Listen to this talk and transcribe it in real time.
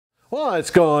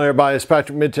What's going on, everybody? It's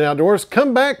Patrick, Midtown Outdoors.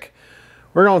 Come back.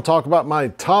 We're going to talk about my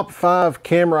top 5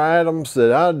 camera items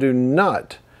that I do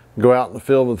not go out in the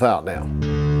field without now.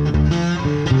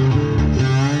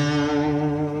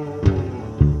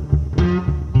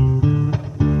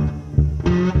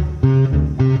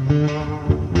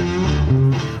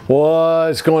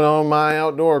 What's going on, my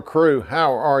outdoor crew?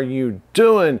 How are you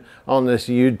doing on this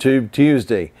YouTube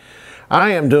Tuesday?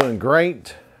 I am doing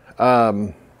great.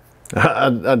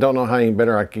 I don't know how any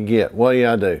better I could get. Well,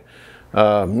 yeah, I do.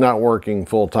 Not working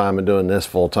full-time and doing this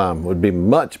full-time would be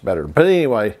much better. But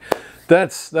anyway,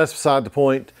 that's beside the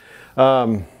point.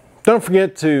 Don't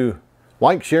forget to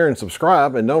like, share, and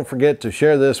subscribe. And don't forget to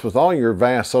share this with all your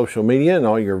vast social media and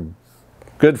all your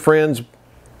good friends,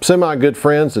 semi-good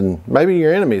friends, and maybe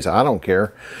your enemies. I don't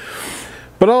care.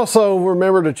 But also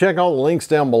remember to check all the links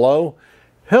down below.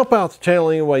 Help out the channel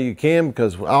any way you can,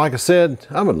 because like I said,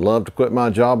 I would love to quit my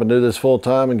job and do this full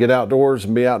time and get outdoors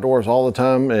and be outdoors all the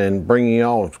time and bring you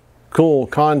all cool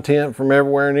content from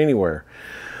everywhere and anywhere.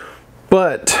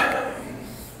 But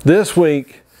this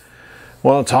week, I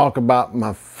want to talk about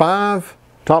my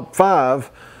top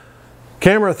 5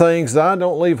 camera things that I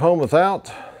don't leave home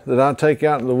without, that I take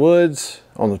out in the woods,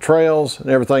 on the trails, and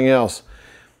everything else.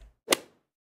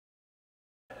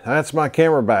 That's my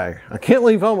camera bag. I can't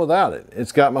leave home without it.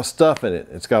 It's got my stuff in it.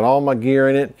 It's got all my gear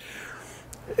in it.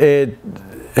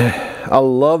 I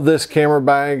love this camera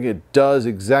bag. It does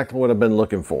exactly what I've been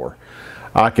looking for.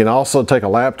 I can also take a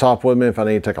laptop with me if I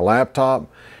need to take a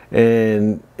laptop,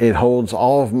 and it holds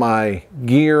all of my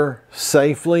gear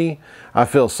safely. I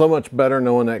feel so much better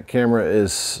knowing that camera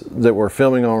that we're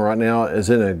filming on right now is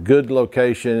in a good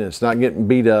location. It's not getting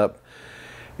beat up.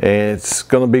 And it's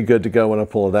going to be good to go when I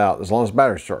pull it out, as long as the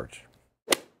battery's charged.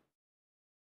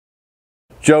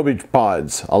 Joby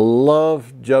pods. I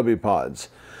love Joby pods.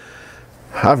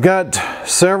 I've got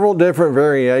several different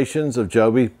variations of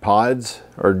Joby pods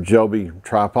or Joby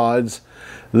tripods.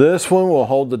 This one will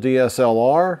hold the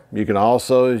DSLR. You can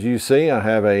also, as you see, I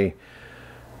have a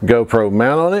GoPro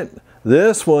mount on it.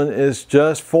 This one is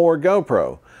just for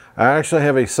GoPro. I actually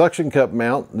have a suction cup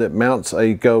mount that mounts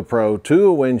a GoPro to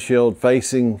a windshield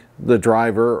facing the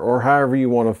driver, or however you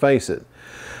want to face it.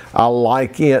 I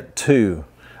like it too.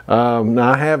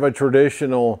 Now I have a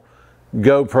traditional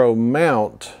GoPro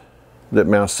mount that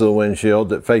mounts to the windshield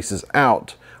that faces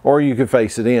out, or you can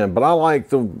face it in. But I like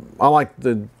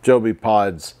the Joby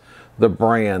pods, the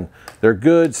brand. They're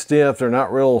good, stiff. They're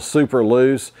not real super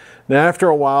loose. Now after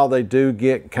a while they do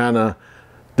get kind of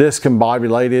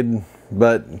discombobulated,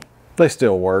 but they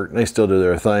still work. They still do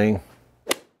their thing.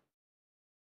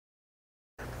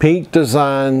 Peak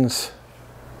Designs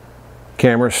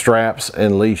camera straps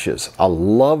and leashes. I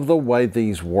love the way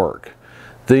these work.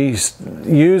 These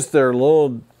use their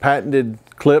little patented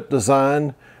clip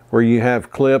design where you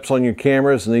have clips on your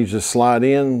cameras and these just slide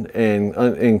in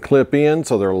and clip in,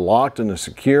 so they're locked and they're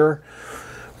secure.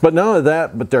 But not only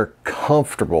that, but they're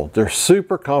comfortable. They're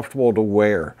super comfortable to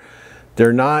wear.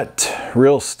 They're not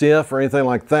real stiff or anything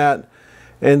like that.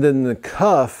 And then the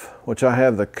cuff, which I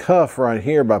have the cuff right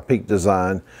here by Peak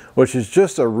Design, which is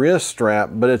just a wrist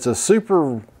strap, but it's a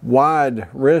super wide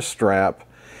wrist strap,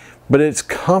 but it's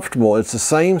comfortable. It's the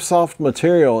same soft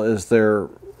material as their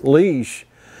leash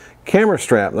camera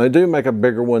strap. They do make a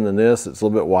bigger one than this. It's a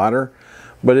little bit wider,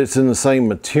 but it's in the same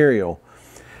material.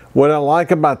 What I like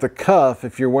about the cuff,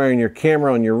 if you're wearing your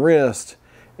camera on your wrist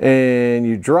and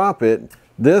you drop it,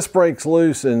 this breaks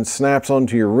loose and snaps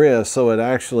onto your wrist, so it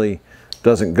actually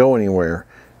doesn't go anywhere.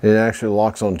 It actually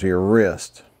locks onto your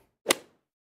wrist.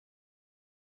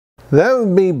 That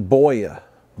would be Boya.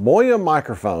 Boya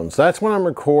microphones. That's what I'm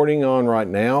recording on right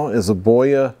now, is a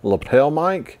Boya lapel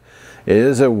mic. It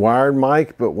is a wired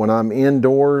mic, but when I'm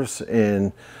indoors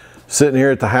and sitting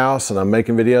here at the house and I'm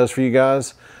making videos for you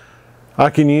guys, I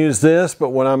can use this. But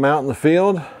when I'm out in the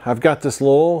field, I've got this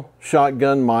little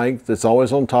shotgun mic that's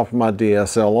always on top of my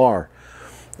DSLR.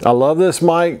 I love this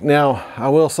mic. Now, I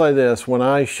will say this, when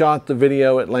I shot the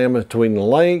video at Land Between the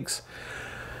Lakes,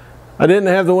 I didn't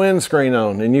have the windscreen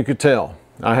on, and you could tell.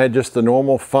 I had just the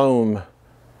normal foam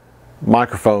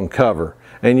microphone cover,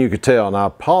 and you could tell, and I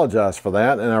apologize for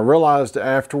that. And I realized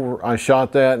after I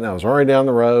shot that and I was already down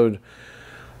the road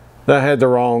that I had the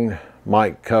wrong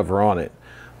mic cover on it.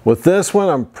 With this one,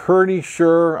 I'm pretty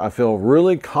sure, I feel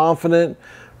really confident.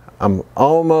 I'm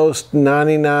almost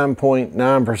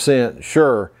 99.9%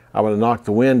 sure I would have knocked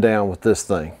the wind down with this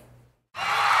thing.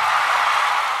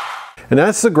 And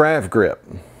that's the graph grip.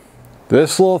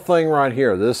 This little thing right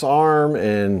here, this arm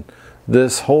and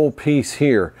this whole piece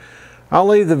here. I'll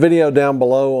leave the video down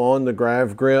below on the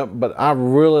Grav Grip, but I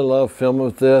really love filming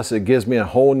with this. It gives me a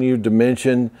whole new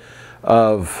dimension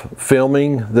of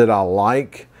filming that I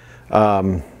like.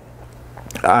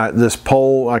 This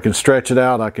pole, I can stretch it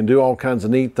out. I can do all kinds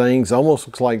of neat things. Almost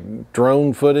looks like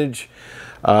drone footage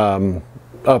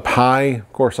up high.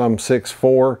 Of course, I'm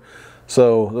 6'4",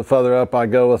 so the further up I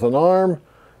go with an arm,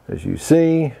 as you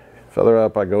see, further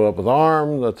up I go up with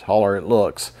arm, the taller it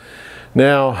looks.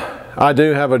 Now, I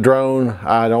do have a drone.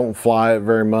 I don't fly it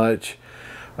very much.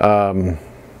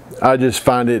 I just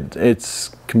find it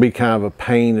can be kind of a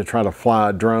pain to try to fly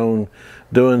a drone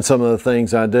doing some of the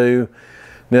things I do.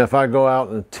 Now, if I go out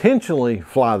and intentionally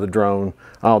fly the drone,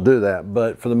 I'll do that.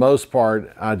 But for the most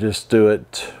part, I just do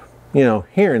it, you know,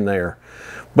 here and there.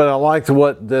 But I like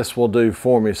what this will do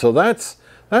for me. So that's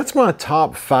my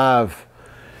top 5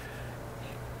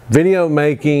 video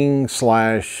making /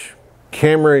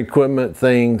 camera equipment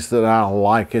things that I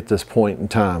like at this point in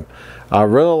time. I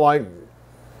really like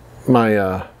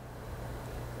my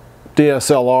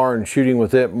DSLR and shooting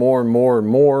with it more and more and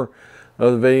more.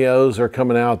 Of the videos are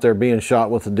coming out there being shot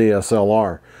with the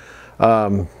DSLR.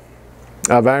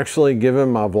 I've actually given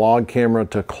my vlog camera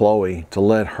to Chloe to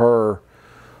let her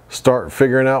start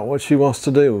figuring out what she wants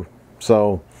to do.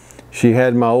 So she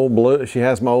has my old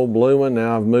blue one.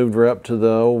 Now I've moved her up to the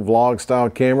old vlog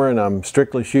style camera, and I'm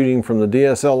strictly shooting from the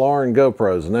DSLR and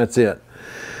GoPros, and that's it.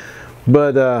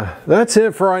 But that's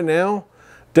it for right now.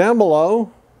 Down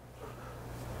below,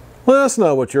 let us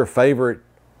know what your favorite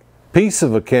piece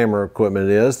of a camera equipment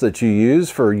is that you use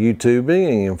for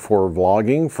YouTubing and for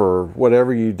vlogging, for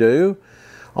whatever you do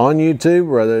on YouTube,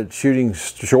 whether it's shooting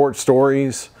short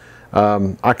stories.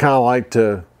 I kind of like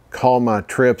to call my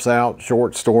trips out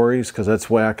short stories because that's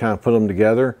the way I kind of put them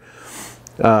together.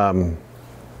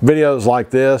 Videos like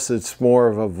this, it's more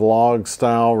of a vlog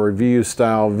style, review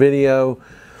style video.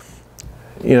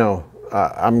 You know,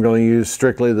 I'm going to use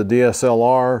strictly the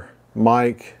DSLR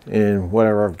mic and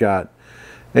whatever I've got.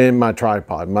 And my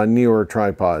tripod, my newer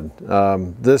tripod.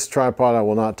 This tripod I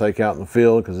will not take out in the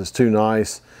field because it's too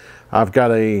nice. I've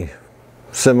got a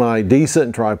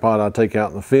semi-decent tripod I take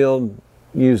out in the field.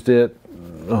 Used it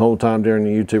the whole time during the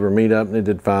YouTuber meetup and it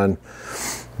did fine.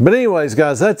 But anyways,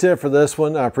 guys, that's it for this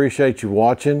one. I appreciate you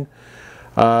watching.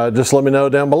 Just let me know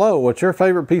down below what your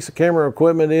favorite piece of camera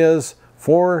equipment is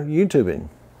for YouTubing.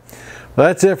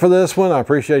 That's it for this one. I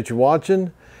appreciate you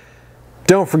watching.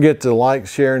 Don't forget to like,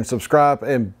 share, and subscribe,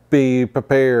 and be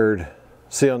prepared.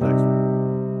 See you on the next one.